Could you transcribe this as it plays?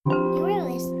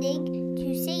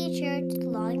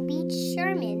Long Beach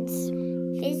sermons.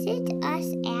 Visit us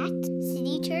at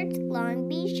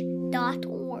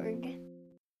citychurchlongbeach.org.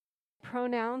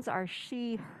 Pronouns are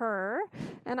she, her,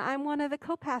 and I'm one of the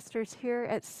co-pastors here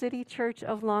at City Church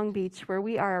of Long Beach, where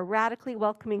we are a radically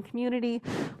welcoming community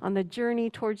on the journey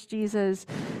towards Jesus,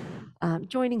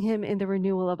 joining him in the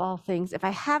renewal of all things. If I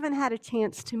haven't had a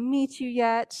chance to meet you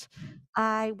yet,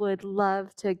 I would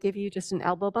love to give you just an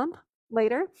elbow bump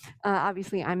later.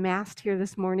 Obviously, I'm masked here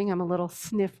this morning. I'm a little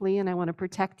sniffly, and I want to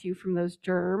protect you from those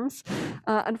germs.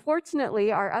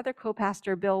 Unfortunately, our other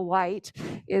co-pastor, Bill White,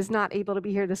 is not able to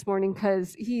be here this morning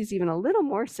because he's even a little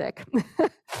more sick,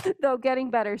 though getting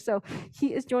better. So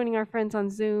he is joining our friends on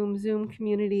Zoom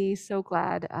community. So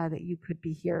glad that you could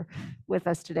be here with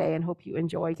us today, and hope you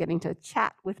enjoy getting to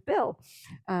chat with Bill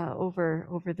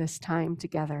over this time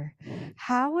together.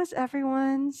 How was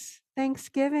everyone's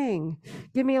Thanksgiving?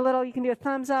 Give me a little, you can do a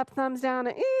thumbs up, thumbs down,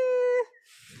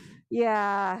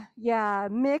 yeah,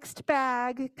 mixed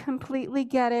bag, completely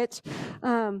get it.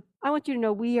 I want you to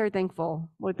know we are thankful.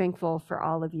 We're thankful for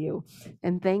all of you,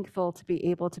 and thankful to be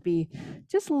able to be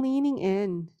just leaning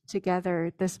in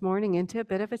together this morning into a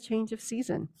bit of a change of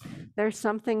season. There's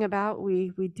something about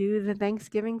we do the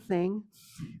Thanksgiving thing,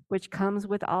 which comes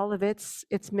with all of its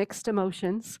mixed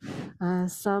emotions,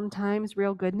 sometimes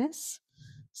real goodness,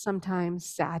 sometimes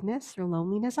sadness or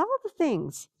loneliness, all of the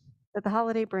things that the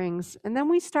holiday brings. And then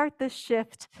we start this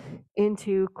shift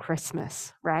into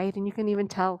Christmas, right? And you can even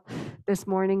tell this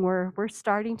morning we're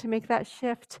starting to make that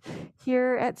shift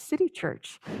here at City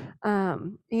Church.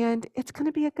 And it's going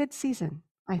to be a good season.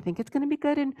 I think it's going to be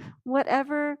good in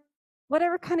whatever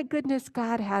kind of goodness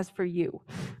God has for you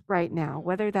right now,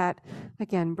 whether that,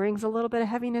 again, brings a little bit of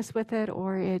heaviness with it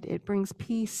or it brings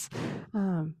peace.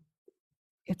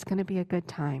 It's going to be a good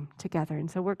time together. And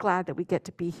so we're glad that we get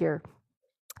to be here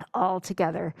all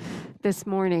together this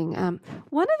morning.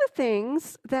 One of the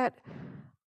things that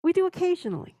we do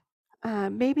occasionally,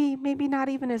 maybe not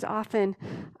even as often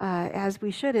as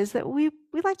we should, is that we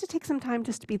like to take some time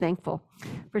just to be thankful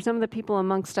for some of the people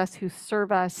amongst us who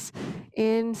serve us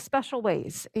in special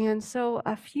ways. And so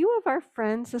a few of our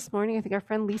friends this morning, I think our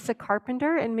friend Lisa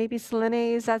Carpenter and maybe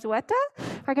Selene Zazueta,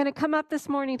 are going to come up this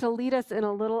morning to lead us in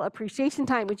a little appreciation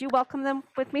time. Would you welcome them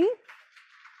with me?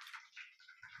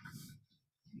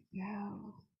 Yeah.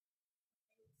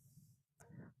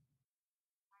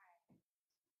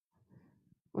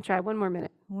 We'll try one more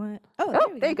minute. What?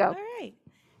 There you go. All right.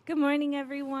 Good morning,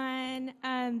 everyone.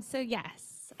 So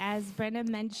yes, as Brenna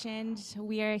mentioned,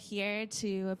 we are here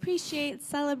to appreciate,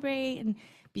 celebrate, and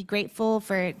be grateful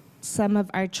for some of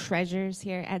our treasures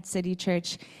here at City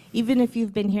Church. Even if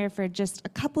you've been here for just a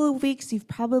couple of weeks, you've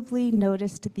probably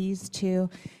noticed these two.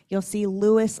 You'll see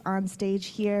Lewis on stage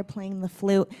here playing the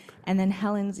flute, and then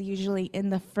Helen's usually in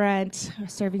the front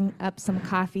serving up some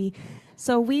coffee.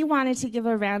 So we wanted to give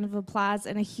a round of applause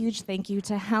and a huge thank you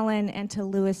to Helen and to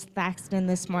Lewis Thaxton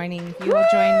this morning. If you will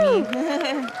join me.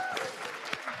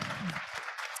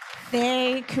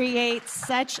 They create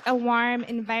such a warm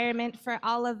environment for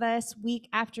all of us week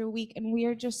after week, and we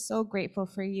are just so grateful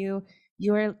for you.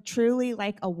 You are truly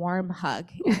like a warm hug,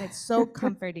 and it's so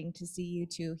comforting to see you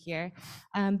two here.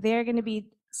 They're going to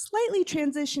be slightly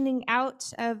transitioning out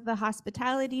of the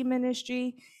hospitality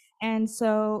ministry, and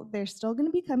so they're still going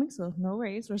to be coming, so no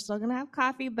worries. We're still going to have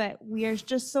coffee, but we are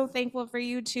just so thankful for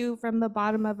you two from the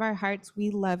bottom of our hearts.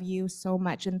 We love you so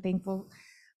much and thankful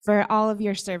for all of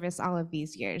your service all of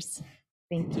these years.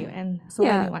 Thank you. And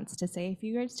Selene wants to say a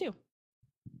few words too.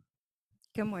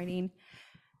 Good morning.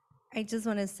 I just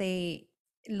want to say,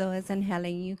 Lois and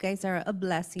Helen, you guys are a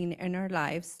blessing in our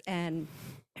lives, and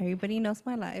everybody knows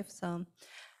my life, so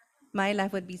my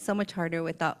life would be so much harder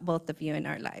without both of you in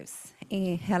our lives.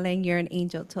 And Helen, you're an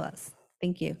angel to us.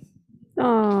 Thank you.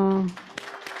 Oh.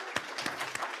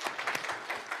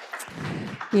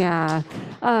 Yeah,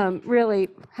 really,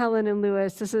 Helen and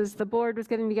Lewis, the board was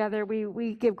getting together.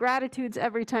 We give gratitudes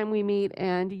every time we meet,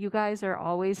 and you guys are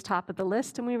always top of the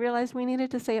list, and we realized we needed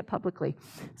to say it publicly.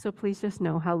 So please just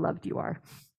know how loved you are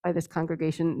by this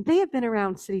congregation. They have been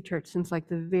around City Church since like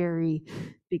the very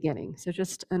beginning. So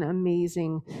just an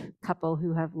amazing couple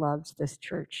who have loved this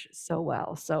church so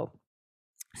well. So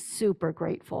super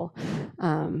grateful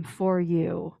for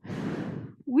you.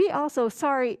 We also,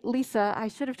 sorry, Lisa, I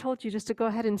should have told you just to go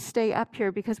ahead and stay up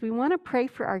here because we want to pray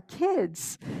for our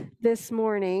kids this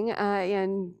morning.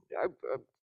 And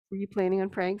were you planning on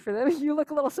praying for them? You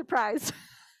look a little surprised.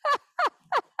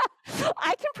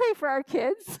 I can pray for our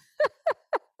kids.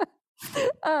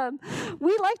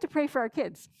 We like to pray for our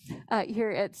kids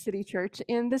here at City Church.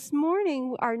 And this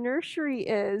morning, our nursery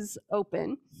is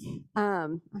open. I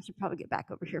should probably get back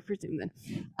over here for Zoom then.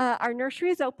 Our nursery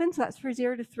is open, so that's for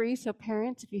 0 to 3. So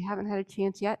parents, if you haven't had a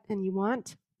chance yet and you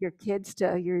want your 0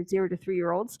 to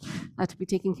 3-year-olds to be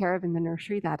taken care of in the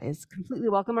nursery, that is completely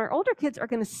welcome. Our older kids are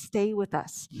going to stay with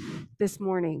us this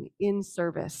morning in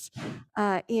service.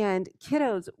 And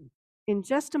kiddos, in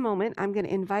just a moment, I'm going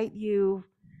to invite you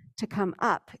to come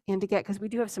up and to get, because we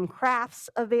do have some crafts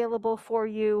available for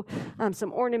you,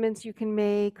 some ornaments you can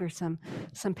make, or some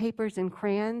papers and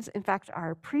crayons. In fact,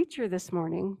 our preacher this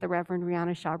morning, the Reverend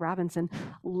Riana Shaw Robinson,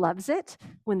 loves it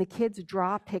when the kids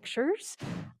draw pictures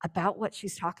about what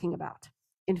she's talking about.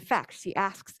 In fact, she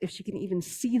asks if she can even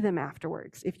see them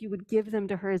afterwards, if you would give them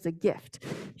to her as a gift.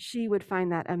 She would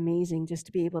find that amazing, just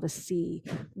to be able to see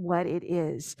what it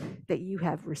is that you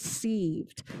have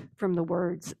received from the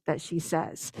words that she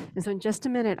says. And so in just a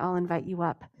minute, I'll invite you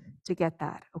up to get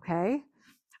that, okay?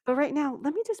 But right now,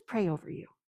 let me just pray over you,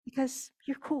 because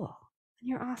you're cool and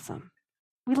you're awesome.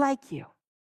 We like you.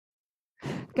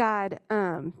 God,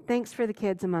 thanks for the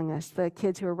kids among us, the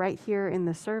kids who are right here in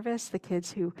the service, the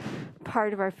kids who are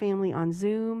part of our family on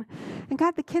Zoom, and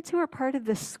God, the kids who are part of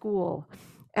this school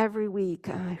every week,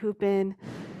 who've been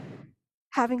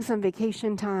having some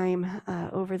vacation time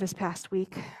over this past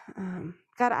week.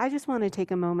 God, I just want to take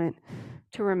a moment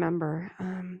to remember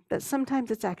that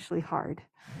sometimes it's actually hard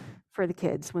for the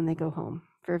kids when they go home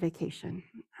for vacation.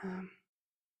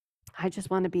 I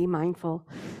just want to be mindful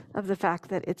of the fact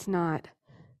that it's not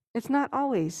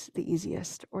always the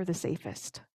easiest or the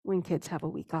safest when kids have a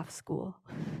week off school.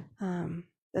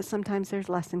 That sometimes there's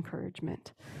less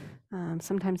encouragement.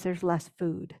 Sometimes there's less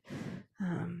food.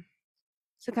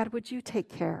 So God, would you take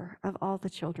care of all the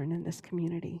children in this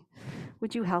community?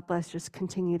 Would you help us just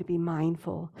continue to be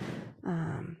mindful,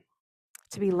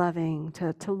 to be loving,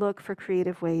 to look for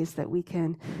creative ways that we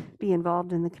can be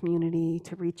involved in the community,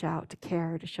 to reach out, to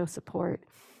care, to show support.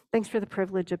 Thanks for the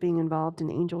privilege of being involved in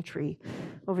Angel Tree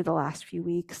over the last few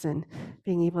weeks and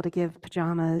being able to give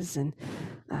pajamas and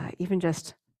even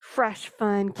just fresh,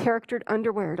 fun, charactered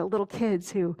underwear to little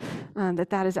kids who,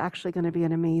 that is actually going to be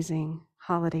an amazing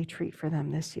holiday treat for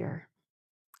them this year.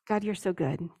 God, you're so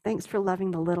good. Thanks for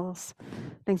loving the littles.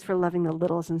 Thanks for loving the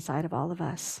littles inside of all of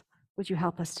us. Would you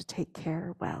help us to take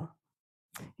care well?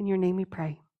 In your name we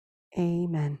pray.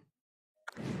 Amen.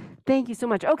 Thank you so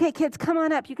much. Okay, kids, come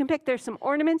on up. You can pick. There's some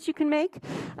ornaments you can make,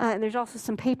 and there's also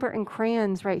some paper and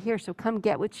crayons right here, so come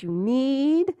get what you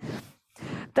need.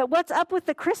 What's up with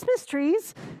the Christmas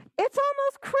trees? It's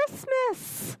almost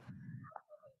Christmas.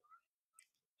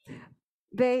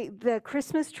 The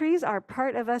Christmas trees are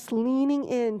part of us leaning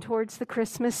in towards the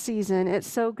Christmas season. It's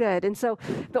so good. And so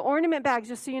the ornament bags,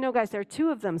 just so you know, guys, there are 2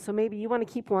 of them. So maybe you want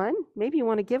to keep one. Maybe you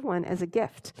want to give one as a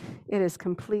gift. It is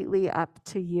completely up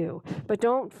to you. But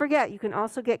don't forget, you can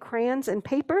also get crayons and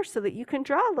paper so that you can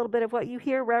draw a little bit of what you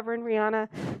hear Reverend Riana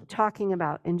talking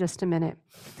about in just a minute.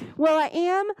 Well, I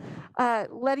am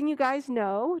letting you guys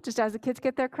know, just as the kids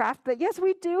get their craft, that yes,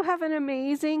 we do have an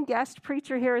amazing guest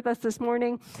preacher here with us this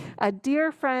morning, a dear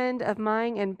friend of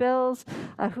mine and Bill's,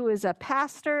 who is a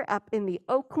pastor up in the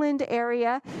Oakland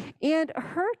area, and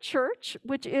her church,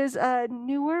 which is a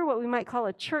newer, what we might call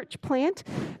a church plant,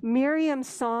 Miriam's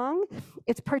Song.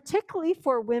 It's particularly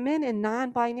for women and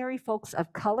non-binary folks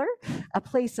of color, a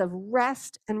place of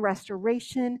rest and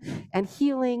restoration and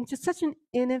healing, just such an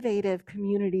innovative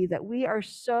community that we are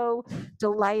so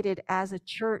delighted as a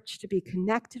church to be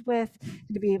connected with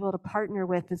and to be able to partner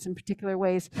with in some particular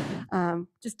ways.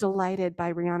 Just delighted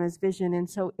by Rihanna's vision. And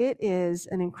so it is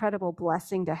an incredible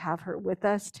blessing to have her with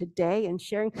us today and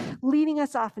sharing, leading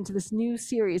us off into this new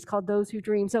series called Those Who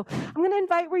Dream. So I'm going to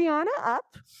invite Rihanna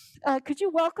up. Could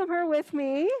you welcome her with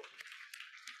me?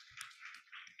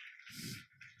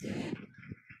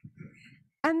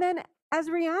 And then as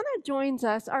Rihanna joins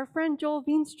us, our friend Joel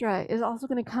Veenstra is also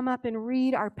going to come up and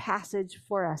read our passage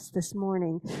for us this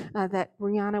morning that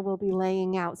Rihanna will be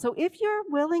laying out. So if you're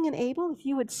willing and able, if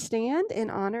you would stand in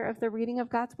honor of the reading of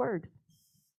God's word.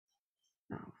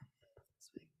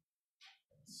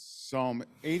 Psalm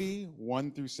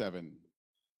 81 through 7.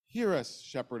 Hear us,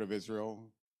 shepherd of Israel,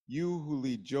 you who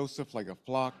lead Joseph like a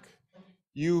flock,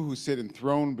 you who sit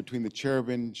enthroned between the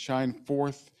cherubim, shine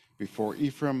forth before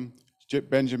Ephraim,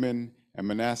 Benjamin, and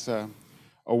Manasseh.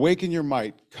 Awaken your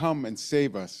might, come and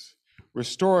save us.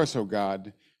 Restore us, O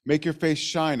God. Make your face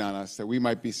shine on us that we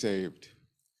might be saved.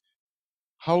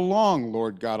 How long,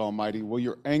 Lord God Almighty, will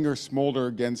your anger smolder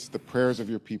against the prayers of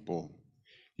your people?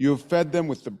 You have fed them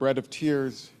with the bread of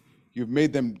tears. You have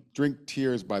made them drink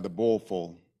tears by the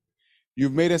bowlful.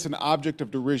 You've made us an object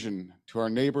of derision to our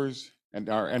neighbors, and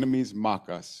our enemies mock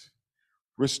us.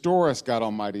 Restore us, God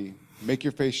Almighty. Make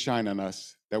your face shine on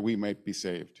us, that we might be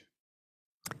saved.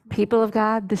 People of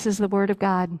God, this is the word of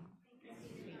God.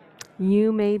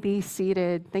 You may be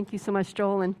seated. Thank you so much,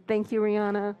 Joel, and thank you,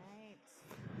 Rihanna.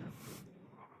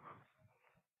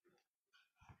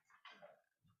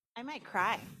 I might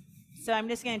cry. So I'm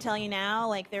just going to tell you now,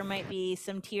 like there might be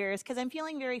some tears because I'm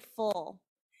feeling very full.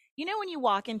 You know when you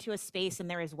walk into a space and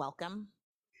there is welcome?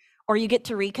 Or you get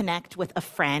to reconnect with a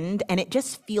friend and it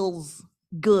just feels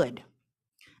good.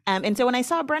 And so when I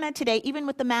saw Brenna today, even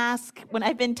with the mask, when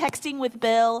I've been texting with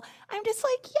Bill, I'm just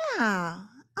like, yeah,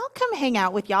 I'll come hang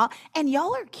out with y'all. And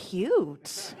y'all are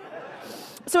cute.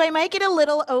 So I might get a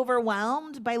little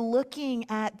overwhelmed by looking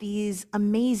at these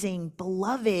amazing,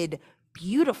 beloved,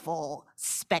 beautiful,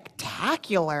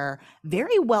 spectacular,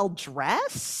 very well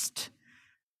dressed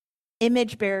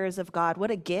image bearers of God. What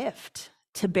a gift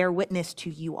to bear witness to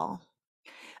you all.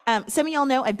 Some of y'all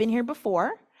know I've been here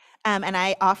before, and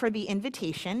I offer the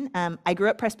invitation. I grew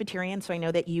up Presbyterian, so I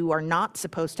know that you are not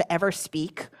supposed to ever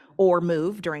speak or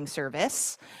move during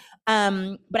service.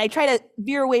 But I try to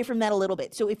veer away from that a little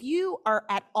bit. So if you are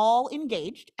at all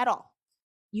engaged, at all,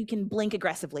 you can blink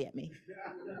aggressively at me.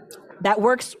 That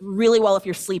works really well if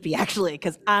you're sleepy, actually,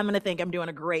 because I'm going to think I'm doing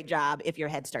a great job if your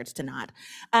head starts to nod.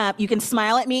 You can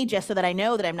smile at me just so that I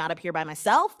know that I'm not up here by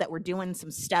myself, that we're doing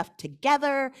some stuff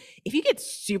together. If you get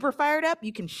super fired up,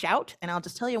 you can shout, and I'll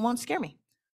just tell you it won't scare me.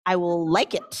 I will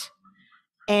like it.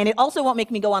 And it also won't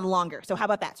make me go on longer. So how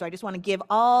about that? So I just want to give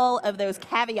all of those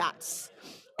caveats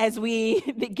as we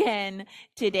begin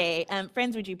today.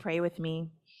 Friends, would you pray with me?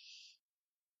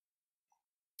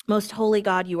 Most holy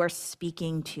God, you are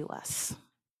speaking to us.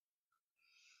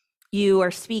 You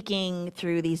are speaking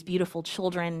through these beautiful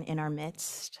children in our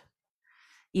midst.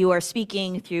 You are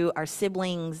speaking through our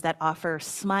siblings that offer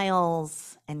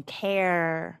smiles and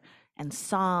care and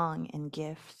song and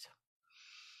gift.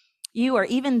 You are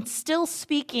even still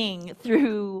speaking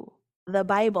through the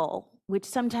Bible, which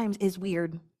sometimes is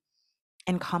weird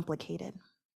and complicated.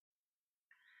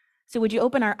 So would you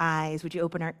open our eyes? Would you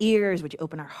open our ears? Would you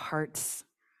open our hearts?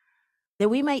 That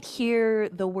we might hear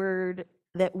the word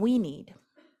that we need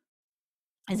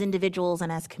as individuals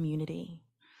and as community,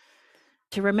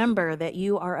 to remember that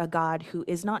you are a God who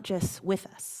is not just with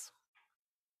us,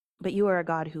 but you are a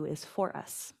God who is for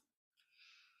us.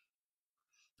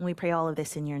 And we pray all of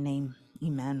this in your name.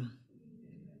 Amen.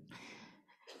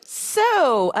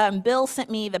 So Bill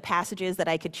sent me the passages that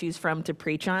I could choose from to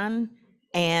preach on,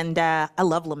 and I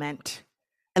love lament.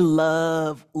 I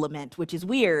love lament, which is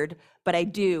weird, but I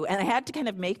do. And I had to kind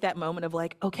of make that moment of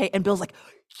like, okay. And Bill's like,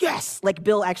 yes. Like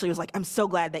Bill actually was like, I'm so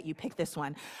glad that you picked this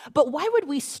one. But why would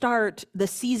we start the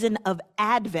season of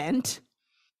Advent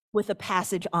with a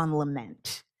passage on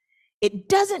lament? It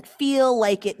doesn't feel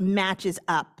like it matches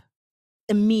up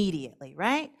immediately,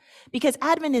 right? Because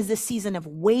Advent is this season of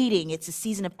waiting. It's a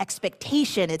season of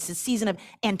expectation. It's a season of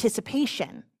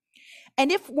anticipation.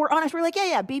 And if we're honest, we're like,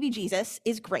 yeah, baby Jesus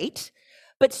is great.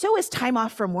 But so is time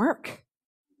off from work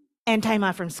and time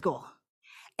off from school.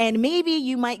 And maybe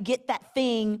you might get that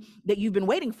thing that you've been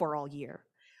waiting for all year.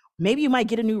 Maybe you might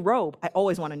get a new robe. I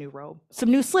always want a new robe. Some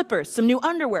new slippers, some new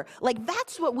underwear. Like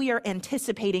that's what we are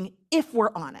anticipating if we're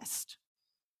honest.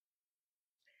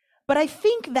 But I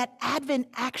think that Advent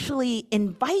actually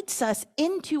invites us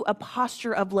into a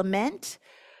posture of lament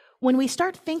when we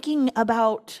start thinking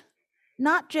about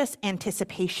not just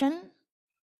anticipation,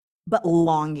 but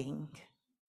longing.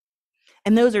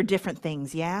 And those are different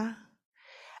things, yeah?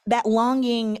 That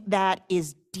longing that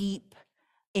is deep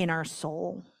in our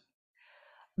soul.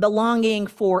 The longing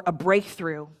for a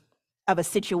breakthrough of a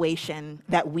situation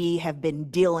that we have been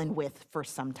dealing with for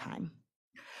some time.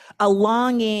 A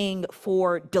longing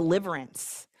for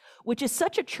deliverance, which is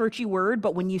such a churchy word,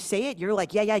 but when you say it, you're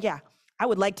like, yeah. I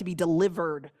would like to be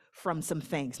delivered from some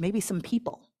things, maybe some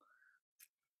people.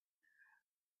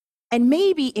 And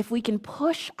maybe if we can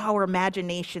push our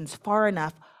imaginations far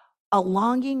enough, a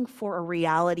longing for a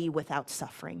reality without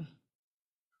suffering.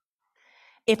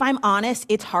 If I'm honest,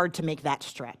 it's hard to make that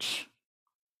stretch.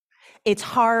 It's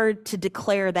hard to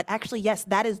declare that actually, yes,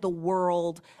 that is the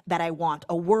world that I want,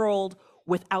 a world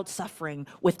without suffering,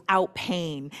 without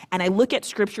pain. And I look at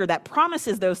scripture that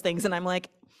promises those things and I'm like,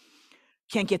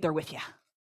 can't get there with you.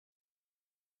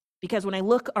 Because when I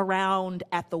look around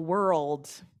at the world,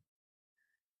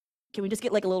 can we just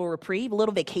get like a little reprieve, a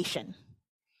little vacation?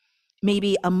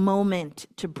 Maybe a moment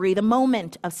to breathe, a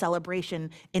moment of celebration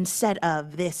instead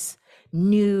of this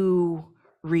new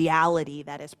reality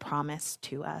that is promised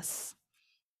to us.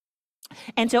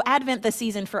 And so Advent, the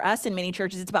season for us in many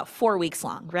churches, it's about 4 weeks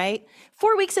long, right?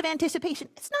 4 weeks of anticipation.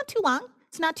 It's not too long.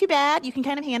 It's not too bad. You can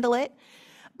kind of handle it.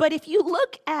 But if you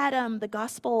look at the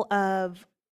Gospel of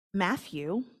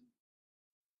Matthew,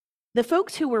 the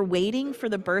folks who were waiting for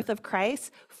the birth of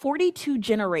Christ, 42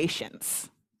 generations.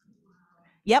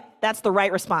 Yep, that's the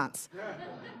right response.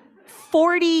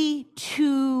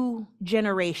 42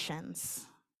 generations.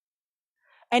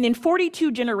 And in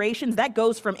 42 generations, that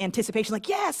goes from anticipation, like,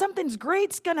 yeah, something's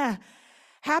great's gonna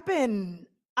happen.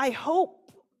 I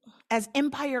hope, as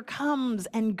empire comes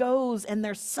and goes, and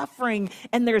there's suffering,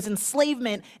 and there's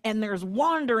enslavement, and there's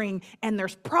wandering, and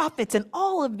there's prophets, and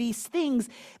all of these things,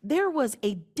 there was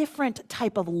a different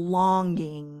type of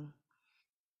longing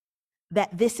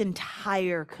that this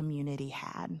entire community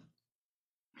had.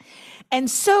 And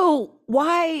so,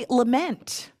 why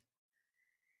lament?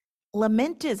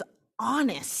 Lament is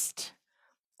honest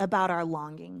about our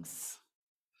longings.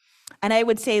 And I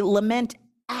would say lament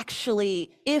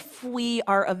actually, if we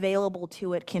are available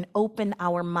to it, can open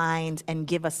our minds and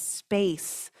give us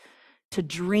space to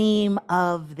dream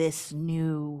of this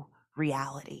new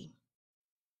reality.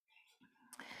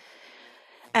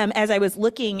 As I was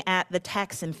looking at the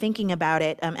text and thinking about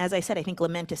it, as I said, I think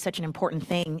lament is such an important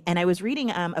thing. And I was reading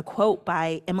a quote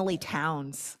by Emily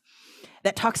Towns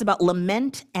that talks about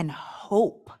lament and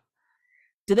hope.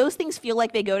 Do those things feel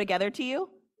like they go together to you?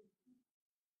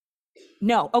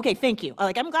 No. Okay, thank you.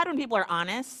 Like, I'm glad when people are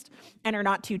honest and are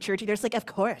not too churchy. There's like, of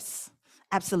course,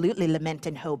 absolutely lament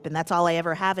and hope, and that's all I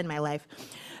ever have in my life.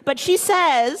 But she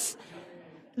says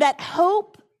that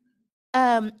hope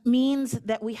means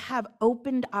that we have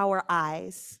opened our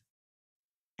eyes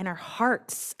and our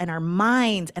hearts and our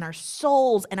minds and our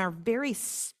souls and our very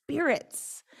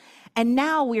spirits. And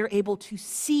now we are able to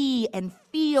see and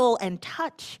feel and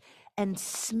touch and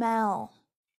smell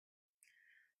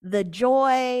the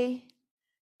joy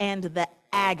and the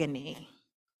agony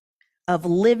of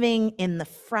living in the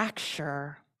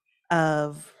fracture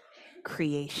of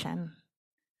creation.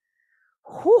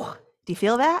 Whew, do you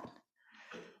feel that?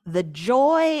 The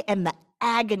joy and the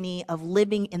agony of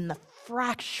living in the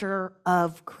fracture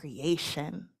of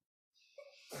creation.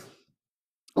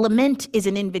 Lament is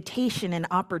an invitation, an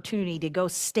opportunity to go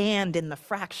stand in the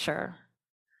fracture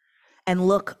and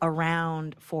look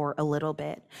around for a little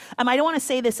bit. I don't want to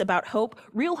say this about hope.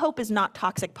 Real hope is not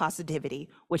toxic positivity,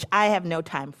 which I have no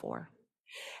time for.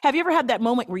 Have you ever had that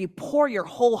moment where you pour your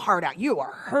whole heart out? You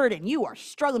are hurting, you are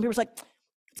struggling. People's like,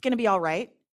 it's going to be all right.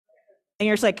 And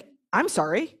you're just like, I'm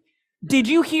sorry. Did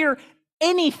you hear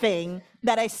anything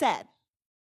that I said?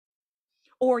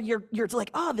 Or you're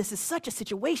like, oh, this is such a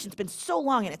situation. It's been so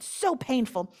long and it's so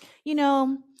painful. You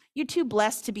know, you're too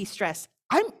blessed to be stressed.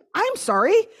 I'm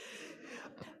sorry.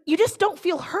 You just don't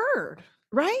feel heard,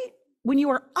 right? When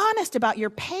you are honest about your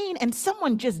pain and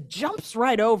someone just jumps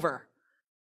right over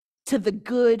to the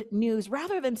good news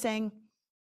rather than saying,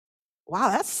 wow,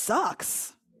 that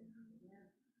sucks.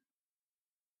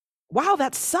 Wow,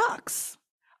 that sucks.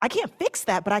 I can't fix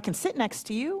that, but I can sit next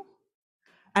to you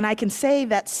and I can say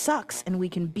that sucks and we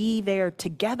can be there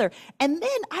together. And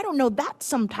then, I don't know, that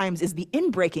sometimes is the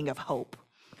inbreaking of hope,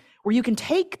 where you can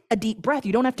take a deep breath.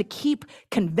 You don't have to keep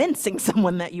convincing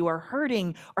someone that you are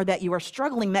hurting or that you are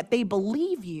struggling, that they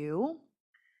believe you.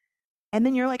 And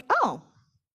then you're like, oh,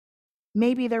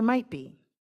 maybe there might be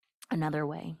another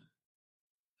way.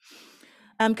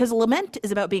 Because lament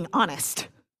is about being honest.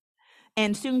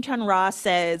 And Soong Chun Ra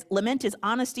says, lament is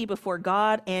honesty before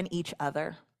God and each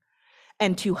other.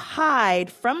 And to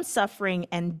hide from suffering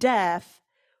and death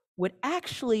would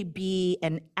actually be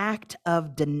an act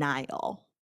of denial.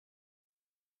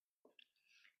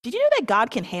 Did you know that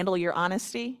God can handle your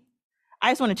honesty?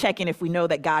 I just want to check in if we know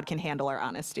that God can handle our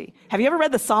honesty. Have you ever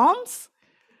read the Psalms?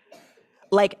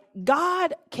 Like,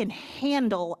 God can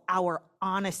handle our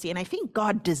honesty. And I think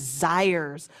God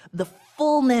desires the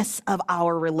fullness of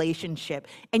our relationship.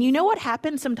 And you know what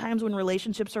happens sometimes when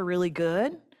relationships are really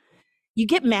good? You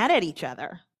get mad at each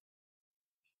other.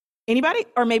 Anybody?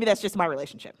 Or maybe that's just my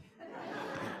relationship.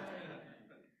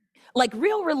 Like,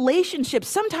 real relationships,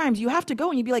 sometimes you have to go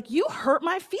and you'd be like, you hurt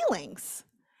my feelings.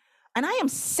 And I am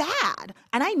sad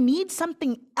and I need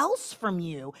something else from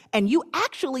you. And you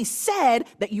actually said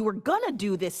that you were gonna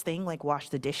do this thing, like wash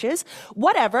the dishes,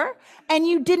 whatever, and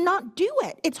you did not do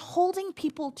it. It's holding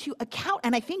people to account.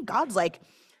 And I think God's like,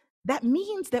 that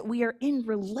means that we are in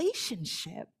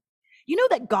relationship. You know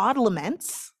that God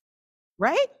laments,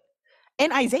 right?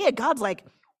 In Isaiah, God's like,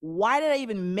 why did I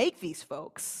even make these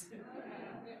folks?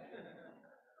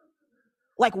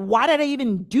 Like, why did I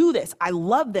even do this? I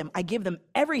love them. I give them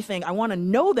everything. I want to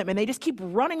know them. And they just keep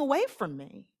running away from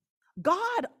me.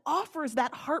 God offers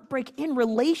that heartbreak in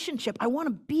relationship. I want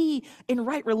to be in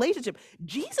right relationship.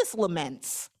 Jesus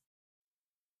laments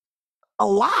a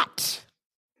lot.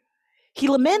 He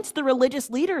laments the religious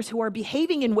leaders who are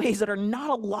behaving in ways that are not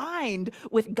aligned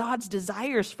with God's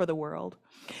desires for the world.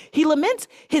 He laments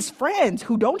his friends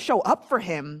who don't show up for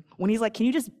him when he's like, can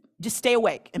you just stay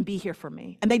awake and be here for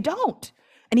me? And they don't.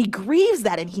 And he grieves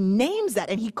that and he names that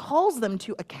and he calls them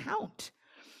to account.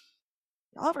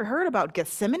 Y'all ever heard about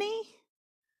Gethsemane?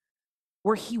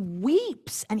 Where he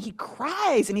weeps and he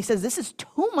cries and he says, this is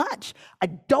too much. I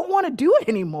don't want to do it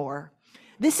anymore.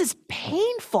 This is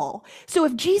painful. So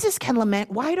if Jesus can lament,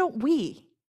 why don't we?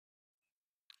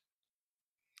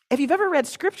 If you've ever read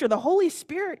scripture, the Holy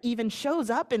Spirit even shows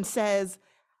up and says,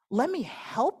 let me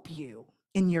help you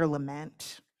in your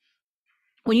lament.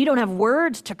 When you don't have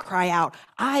words to cry out,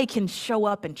 I can show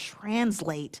up and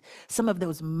translate some of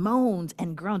those moans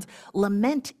and groans.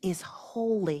 Lament is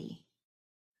holy,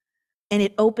 and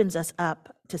it opens us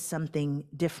up to something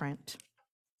different.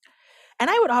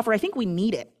 And I would offer, I think we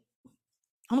need it.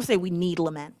 I'm gonna say we need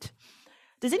lament.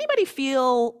 Does anybody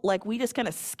feel like we just kind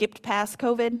of skipped past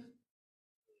COVID?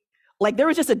 Like there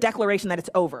was just a declaration that it's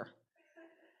over.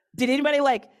 Did anybody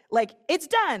like it's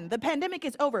done, the pandemic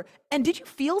is over? And did you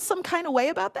feel some kind of way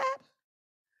about that?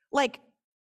 Like,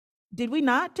 did we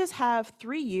not just have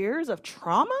 3 years of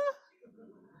trauma?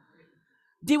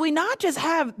 Did we not just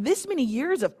have this many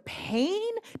years of pain?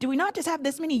 Did we not just have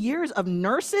this many years of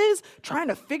nurses trying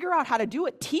to figure out how to do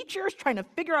it? Teachers trying to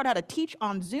figure out how to teach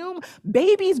on Zoom?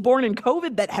 Babies born in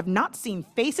COVID that have not seen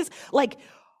faces? Like,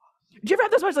 do you ever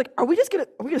have those moments like, are we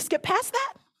gonna skip past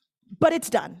that? But it's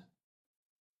done.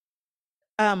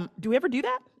 Do we ever do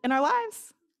that in our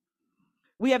lives?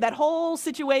 We have that whole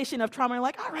situation of trauma. We're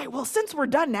like, all right, well, since we're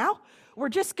done now, we're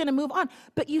just gonna move on.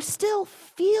 But you still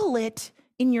feel it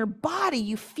in your body,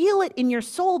 you feel it in your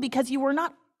soul because you were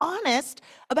not honest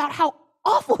about how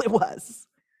awful it was,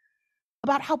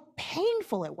 about how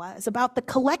painful it was, about the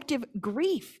collective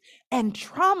grief and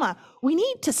trauma. We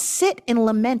need to sit and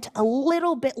lament a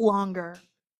little bit longer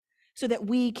so that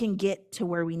we can get to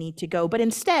where we need to go. But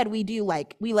instead, we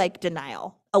like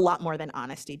denial a lot more than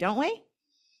honesty, don't we?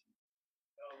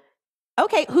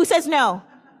 Okay, who says no?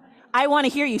 I want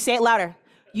to hear you. Say it louder.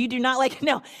 You do not like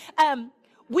no.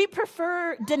 We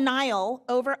prefer denial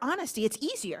over honesty. It's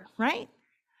easier, right?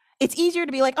 It's easier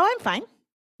to be like, oh, I'm fine,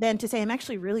 than to say, I'm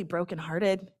actually really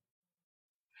brokenhearted.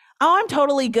 Oh, I'm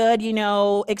totally good,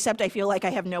 except I feel like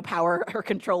I have no power or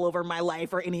control over my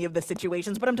life or any of the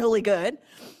situations, but I'm totally good.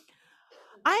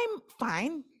 I'm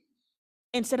fine,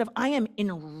 instead of I am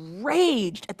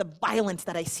enraged at the violence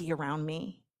that I see around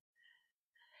me.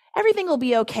 Everything will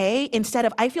be okay, instead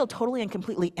of I feel totally and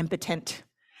completely impotent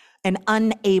and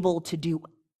unable to do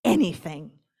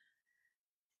anything.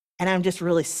 And I'm just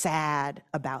really sad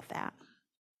about that.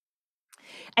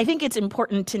 I think it's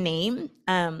important to name,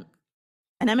 and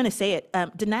I'm going to say it,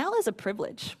 denial is a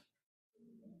privilege.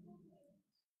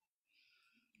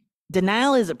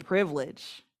 Denial is a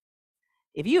privilege.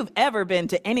 If you've ever been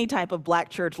to any type of Black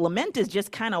church, lament is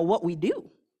just kind of what we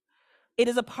do. It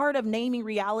is a part of naming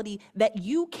reality that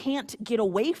you can't get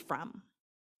away from.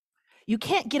 You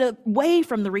can't get away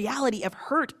from the reality of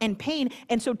hurt and pain.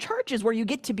 And so church is where you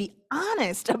get to be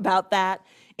honest about that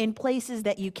in places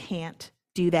that you can't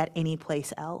do that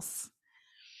anyplace else.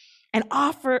 And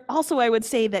also, I would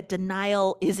say that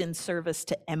denial is in service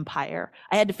to empire.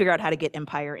 I had to figure out how to get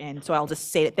empire in, so I'll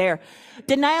just say it there.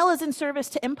 Denial is in service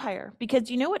to empire, because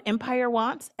you know what empire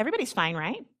wants? Everybody's fine,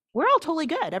 right? We're all totally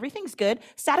good. Everything's good.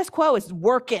 Status quo is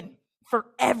working for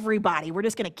everybody. We're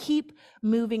just going to keep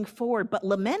moving forward. But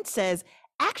lament says,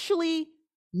 actually,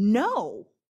 no.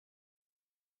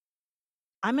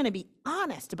 I'm going to be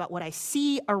honest about what I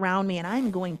see around me, and I'm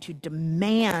going to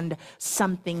demand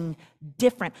something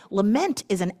different. Lament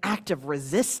is an act of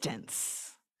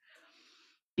resistance,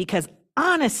 because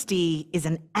honesty is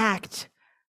an act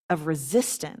of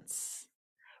resistance.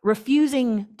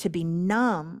 Refusing to be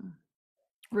numb,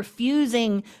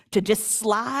 refusing to just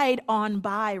slide on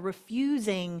by,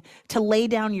 refusing to lay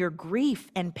down your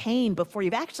grief and pain before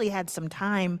you've actually had some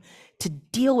time to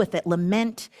deal with it.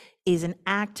 Lament is an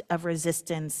act of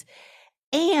resistance.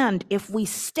 And if we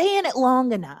stay in it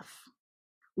long enough,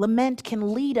 lament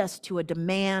can lead us to a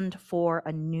demand for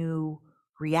a new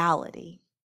reality.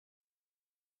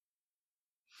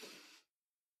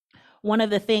 One of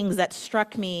the things that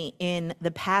struck me in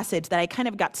the passage that I kind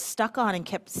of got stuck on and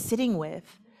kept sitting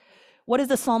with, what does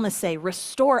the psalmist say?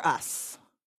 Restore us.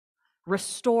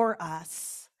 Restore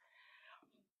us.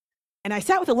 And I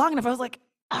sat with it long enough. I was like,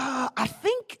 I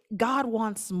think God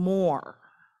wants more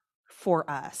for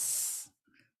us.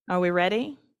 Are we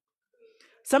ready?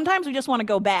 Sometimes we just want to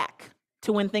go back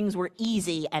to when things were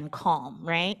easy and calm,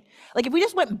 right? Like if we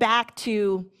just went back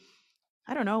to,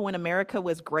 I don't know, when America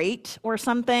was great or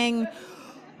something.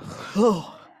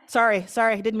 Oh, sorry,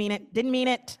 didn't mean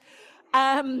it.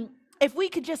 If we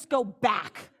could just go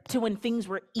back to when things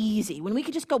were easy, when we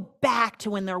could just go back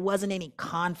to when there wasn't any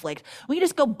conflict, we could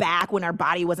just go back when our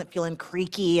body wasn't feeling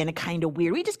creaky and kind of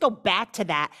weird. We just go back to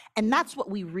that, and that's what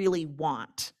we really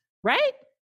want, right?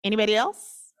 Anybody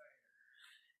else?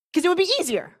 Because it would be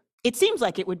easier. It seems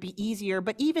like it would be easier,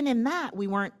 but even in that, we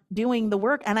weren't doing the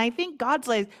work. And I think God's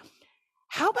like,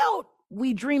 how about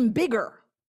we dream bigger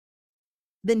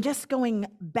than just going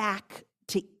back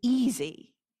to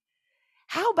easy?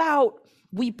 How about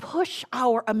we push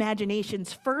our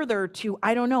imaginations further to,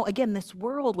 I don't know, again, this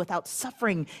world without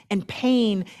suffering and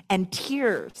pain and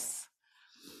tears?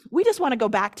 We just want to go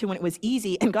back to when it was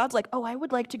easy. And God's like, oh, I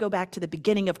would like to go back to the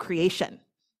beginning of creation,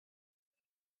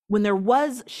 when there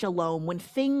was shalom, when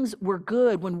things were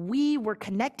good, when we were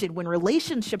connected, when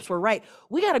relationships were right.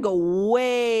 We got to go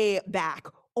way back,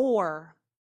 or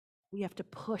we have to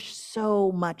push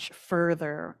so much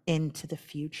further into the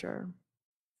future.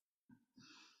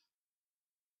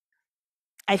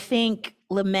 I think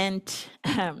lament,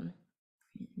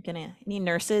 any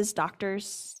nurses,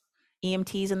 doctors,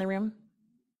 EMTs in the room?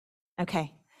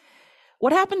 Okay.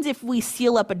 What happens if we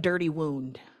seal up a dirty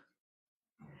wound?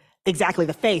 Exactly,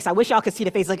 the face. I wish y'all could see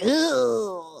the face, like,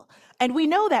 ugh. And we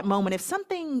know that moment. If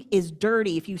something is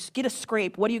dirty, if you get a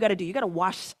scrape, what do you got to do? You got to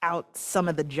wash out some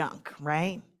of the junk,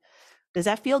 right? Does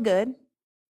that feel good?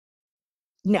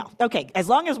 No. Okay, as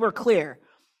long as we're clear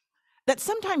that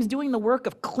sometimes doing the work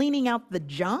of cleaning out the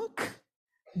junk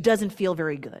doesn't feel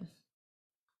very good.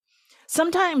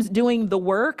 Sometimes doing the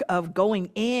work of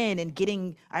going in and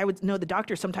getting, I would know the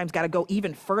doctor sometimes got to go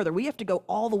even further. We have to go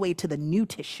all the way to the new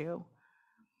tissue.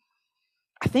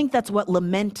 I think that's what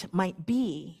lament might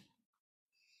be.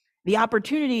 The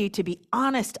opportunity to be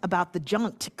honest about the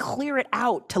junk, to clear it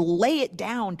out, to lay it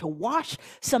down, to wash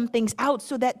some things out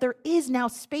so that there is now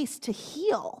space to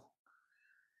heal,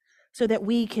 so that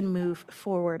we can move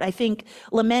forward. I think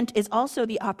lament is also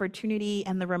the opportunity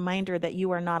and the reminder that you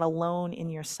are not alone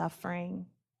in your suffering.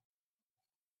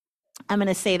 I'm going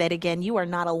to say that again. You are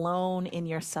not alone in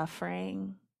your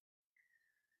suffering.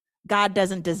 God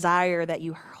doesn't desire that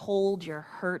you hold your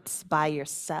hurts by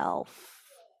yourself.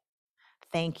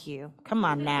 Thank you. Come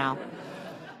on now.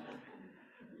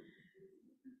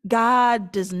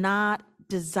 God does not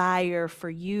desire for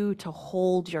you to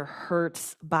hold your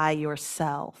hurts by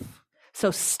yourself. So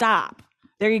stop.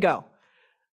 There you go.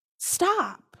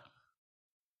 Stop.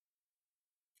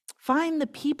 Find the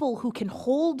people who can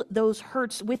hold those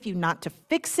hurts with you, not to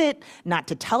fix it, not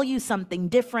to tell you something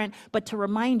different, but to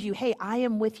remind you, hey, I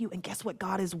am with you. And guess what?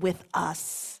 God is with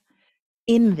us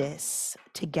in this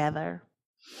together.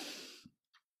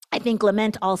 I think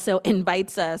lament also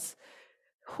invites us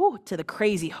to the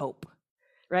crazy hope,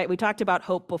 right? We talked about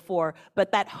hope before,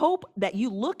 but that hope that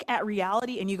you look at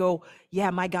reality and you go,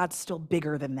 yeah, my God's still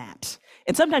bigger than that.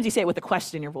 And sometimes you say it with a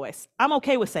question in your voice. I'm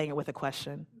okay with saying it with a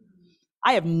question.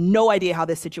 I have no idea how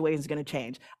this situation is going to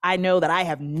change. I know that I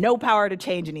have no power to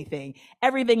change anything.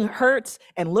 Everything hurts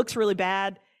and looks really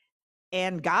bad.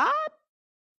 And God?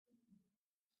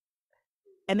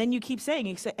 And then you keep saying,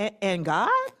 you say, and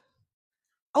God?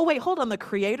 Oh, wait, hold on. The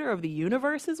creator of the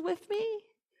universe is with me?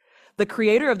 The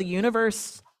creator of the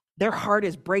universe, their heart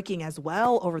is breaking as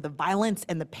well over the violence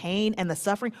and the pain and the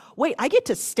suffering. Wait, I get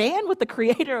to stand with the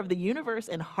creator of the universe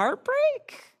in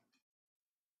heartbreak?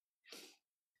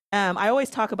 I always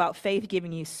talk about faith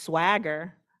giving you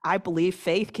swagger. I believe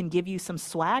faith can give you some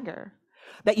swagger,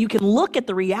 that you can look at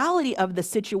the reality of the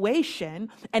situation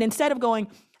and instead of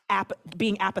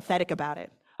being apathetic about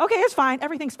it. Okay, it's fine.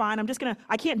 Everything's fine.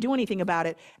 I can't do anything about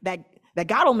it. That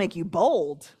God will make you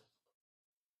bold.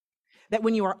 That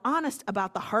when you are honest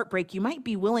about the heartbreak, you might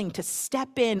be willing to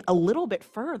step in a little bit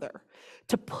further,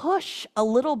 to push a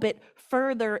little bit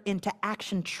further into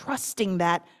action, trusting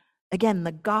that, again,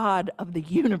 the God of the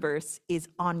universe is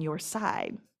on your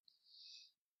side.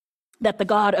 That the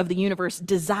God of the universe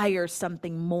desires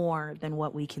something more than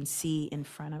what we can see in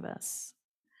front of us.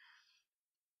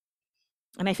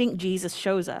 And I think Jesus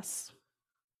shows us.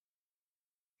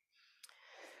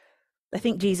 I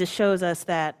think Jesus shows us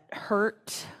that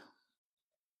hurt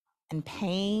and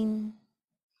pain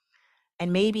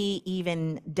and maybe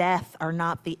even death are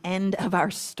not the end of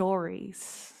our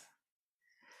stories.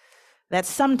 That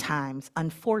sometimes,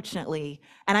 unfortunately,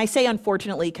 and I say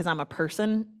unfortunately because I'm a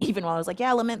person, even while I was like,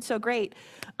 yeah, lament's so great.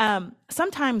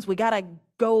 Sometimes we got to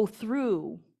go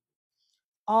through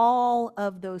all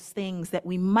of those things that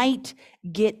we might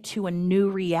get to a new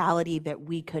reality that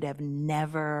we could have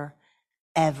never,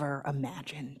 ever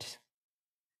imagined.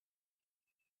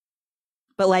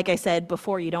 But like I said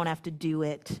before, you don't have to do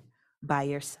it by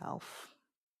yourself.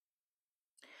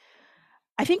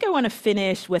 I think I want to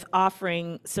finish with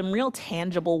offering some real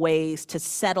tangible ways to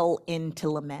settle into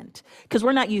lament, because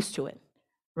we're not used to it,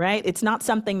 right? It's not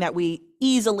something that we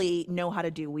easily know how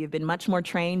to do. We have been much more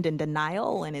trained in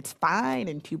denial, and it's fine,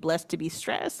 and too blessed to be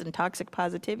stressed, and toxic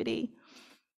positivity.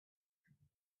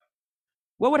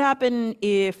 What would happen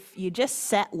if you just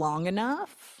sat long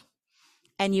enough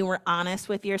and you were honest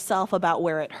with yourself about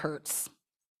where it hurts?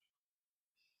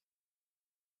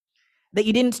 That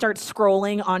you didn't start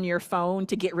scrolling on your phone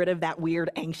to get rid of that weird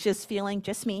anxious feeling.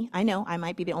 Just me, I know, I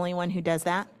might be the only one who does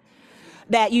that.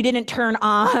 That you didn't turn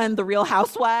on the Real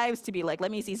Housewives to be like,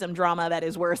 let me see some drama that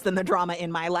is worse than the drama in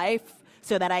my life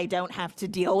so that I don't have to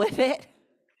deal with it.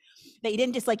 That you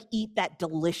didn't just like eat that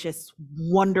delicious,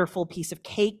 wonderful piece of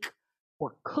cake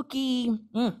or cookie.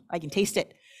 I can taste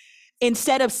it.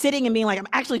 Instead of sitting and being like, I'm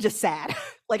actually just sad.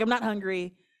 Like, I'm not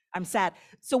hungry, I'm sad.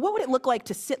 So what would it look like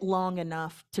to sit long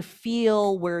enough to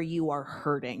feel where you are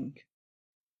hurting?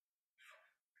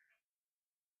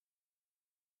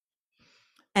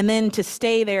 And then to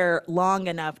stay there long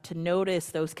enough to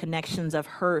notice those connections of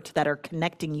hurt that are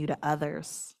connecting you to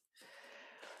others.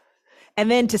 And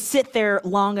then to sit there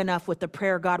long enough with the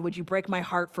prayer, God, would you break my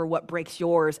heart for what breaks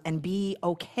yours, and be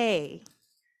okay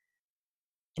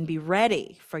and be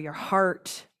ready for your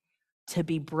heart to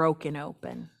be broken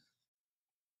open,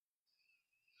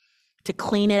 to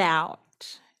clean it out,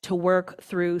 to work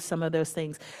through some of those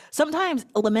things. Sometimes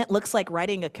a lament looks like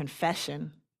writing a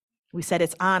confession. We said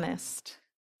it's honest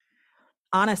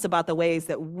about the ways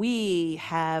that we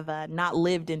have not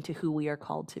lived into who we are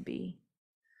called to be.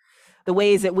 The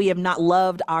ways that we have not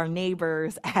loved our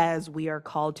neighbors as we are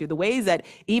called to. The ways that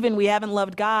even we haven't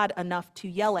loved God enough to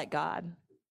yell at God,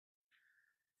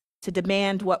 to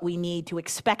demand what we need, to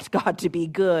expect God to be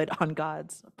good on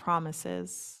God's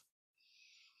promises.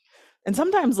 And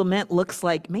sometimes lament looks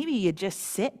like maybe you just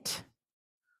sit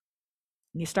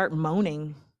and you start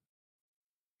moaning.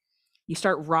 You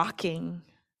start rocking.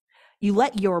 You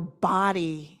let your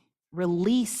body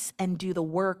release and do the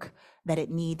work that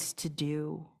it needs to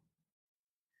do.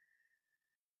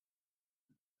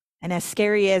 And as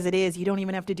scary as it is, you don't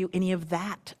even have to do any of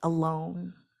that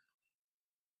alone.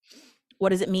 What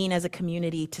does it mean as a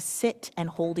community to sit and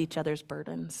hold each other's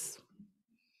burdens?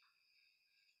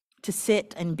 To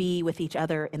sit and be with each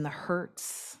other in the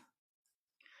hurts,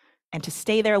 and to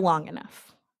stay there long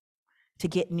enough to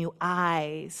get new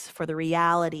eyes for the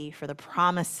reality, for the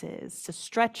promises, to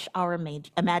stretch our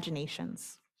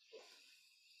imaginations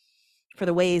for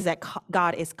the ways that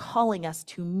God is calling us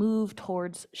to move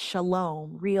towards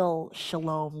shalom, real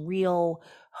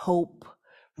hope,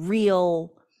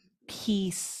 real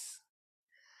peace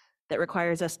that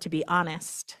requires us to be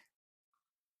honest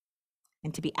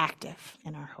and to be active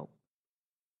in our hope.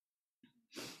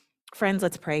 Friends,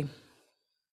 let's pray.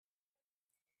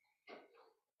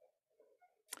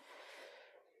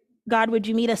 God, would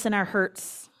you meet us in our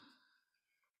hurts?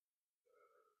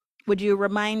 Would you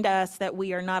remind us that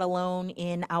we are not alone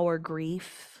in our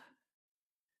grief?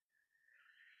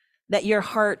 That your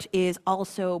heart is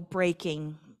also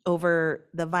breaking over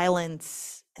the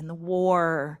violence and the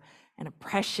war and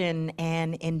oppression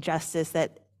and injustice,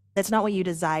 that's not what you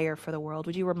desire for the world.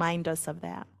 Would you remind us of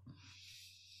that?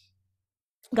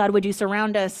 God, would you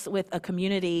surround us with a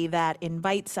community that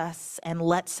invites us and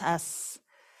lets us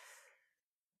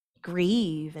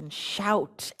grieve and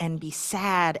shout and be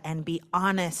sad and be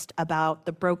honest about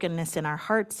the brokenness in our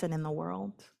hearts and in the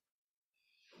world?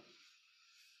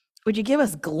 Would you give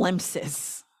us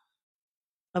glimpses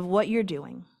of what you're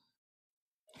doing,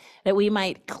 that we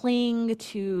might cling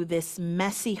to this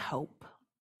messy hope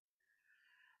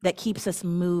that keeps us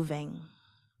moving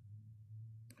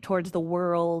towards the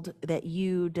world that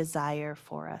you desire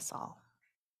for us all?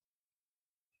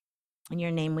 In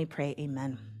your name we pray,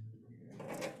 amen.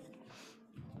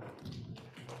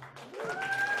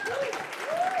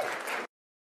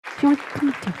 Do you want to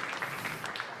come to?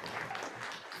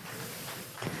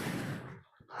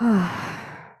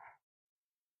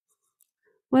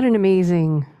 What an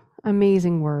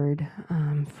amazing word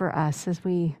for us as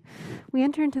we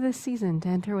enter into this season, to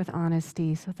enter with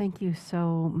honesty. So thank you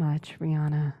so much,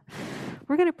 Riana.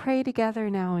 We're going to pray together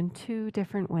now in two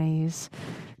different ways.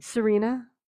 Serena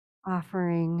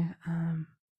offering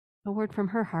a word from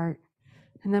her heart,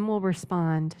 and then we'll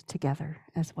respond together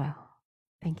as well.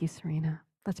 Thank you, Serena.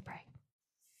 Let's pray.